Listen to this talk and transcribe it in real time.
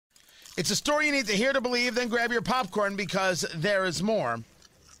It's a story you need to hear to believe, then grab your popcorn because there is more.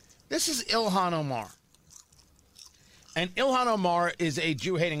 This is Ilhan Omar. And Ilhan Omar is a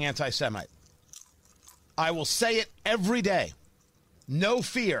Jew-hating anti-Semite. I will say it every day. No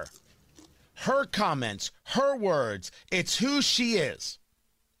fear. Her comments, her words, it's who she is.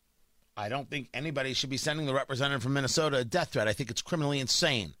 I don't think anybody should be sending the representative from Minnesota a death threat. I think it's criminally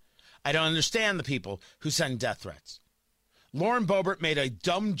insane. I don't understand the people who send death threats. Lauren Boebert made a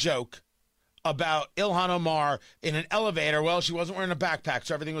dumb joke about Ilhan Omar in an elevator. Well, she wasn't wearing a backpack,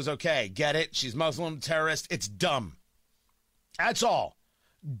 so everything was okay. Get it? She's Muslim, terrorist. It's dumb. That's all.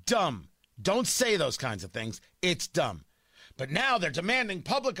 Dumb. Don't say those kinds of things. It's dumb. But now they're demanding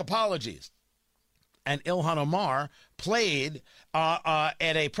public apologies. And Ilhan Omar played at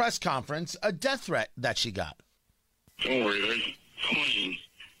a press conference a death threat that she got. Don't worry, there's plenty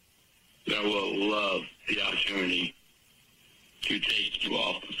that will love the opportunity to take you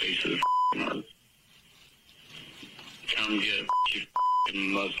off the face of the earth. Come get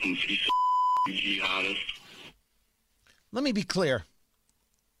you Muslim piece of jihadist. Let me be clear.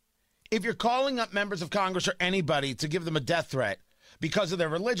 If you're calling up members of Congress or anybody to give them a death threat because of their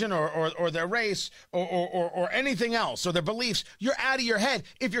religion or their race or anything else or their beliefs, you're out of your head.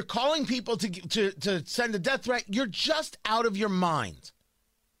 If you're calling people to send a death threat, you're just out of your mind.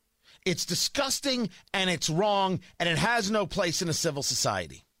 It's disgusting and it's wrong and it has no place in a civil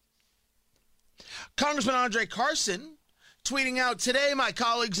society. Congressman André Carson tweeting out, today my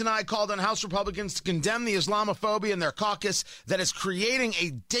colleagues and I called on House Republicans to condemn the Islamophobia in their caucus that is creating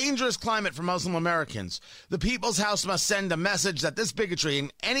a dangerous climate for Muslim Americans. The People's House must send a message that this bigotry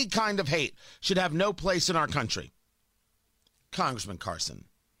and any kind of hate should have no place in our country. Congressman Carson,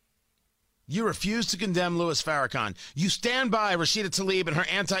 you refuse to condemn Louis Farrakhan. You stand by Rashida Tlaib and her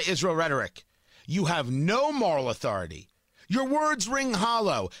anti-Israel rhetoric. You have no moral authority. Your words ring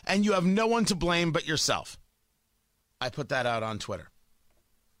hollow, and you have no one to blame but yourself. I put that out on Twitter.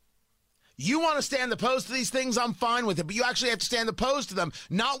 You want to stand opposed to these things, I'm fine with it, but you actually have to stand opposed to them,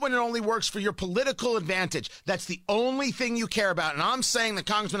 not when it only works for your political advantage. That's the only thing you care about, and I'm saying that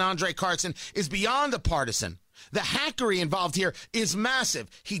Congressman André Carson is beyond a partisan. The hackery involved here is massive.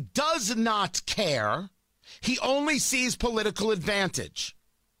 He does not care. He only sees political advantage.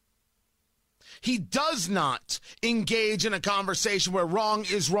 He does not engage in a conversation where wrong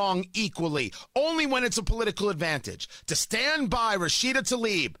is wrong equally, only when it's a political advantage. To stand by Rashida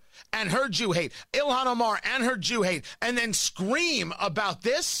Tlaib and her Jew hate, Ilhan Omar and her Jew hate, and then scream about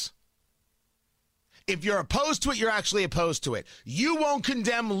this? If you're opposed to it, you're actually opposed to it. You won't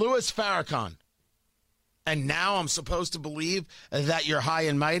condemn Louis Farrakhan. And now I'm supposed to believe that you're high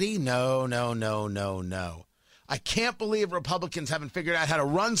and mighty? No, no, no, no, no. I can't believe Republicans haven't figured out how to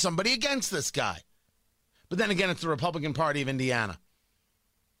run somebody against this guy. But then again, it's the Republican Party of Indiana.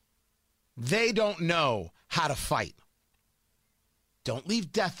 They don't know how to fight. Don't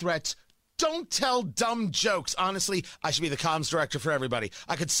leave death threats. Don't tell dumb jokes. Honestly, I should be the comms director for everybody.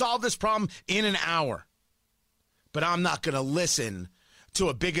 I could solve this problem in an hour. But I'm not going to listen to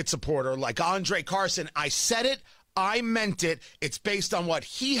a bigot supporter like André Carson. I said it. I meant it. It's based on what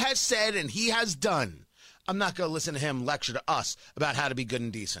he has said and he has done. I'm not going to listen to him lecture to us about how to be good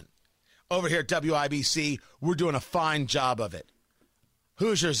and decent. Over here at WIBC, we're doing a fine job of it.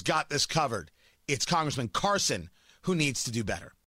 Hoosiers got this covered. It's Congressman Carson who needs to do better.